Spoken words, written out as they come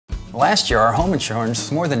Last year, our home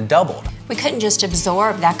insurance more than doubled. We couldn't just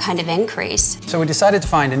absorb that kind of increase. So we decided to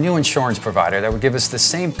find a new insurance provider that would give us the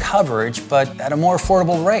same coverage, but at a more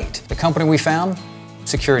affordable rate. The company we found?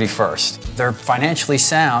 Security First. They're financially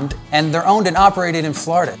sound, and they're owned and operated in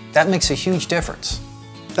Florida. That makes a huge difference.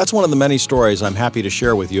 That's one of the many stories I'm happy to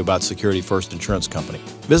share with you about Security First Insurance Company.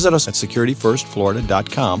 Visit us at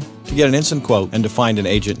securityfirstflorida.com to get an instant quote and to find an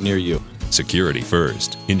agent near you. Security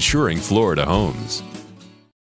First, insuring Florida homes.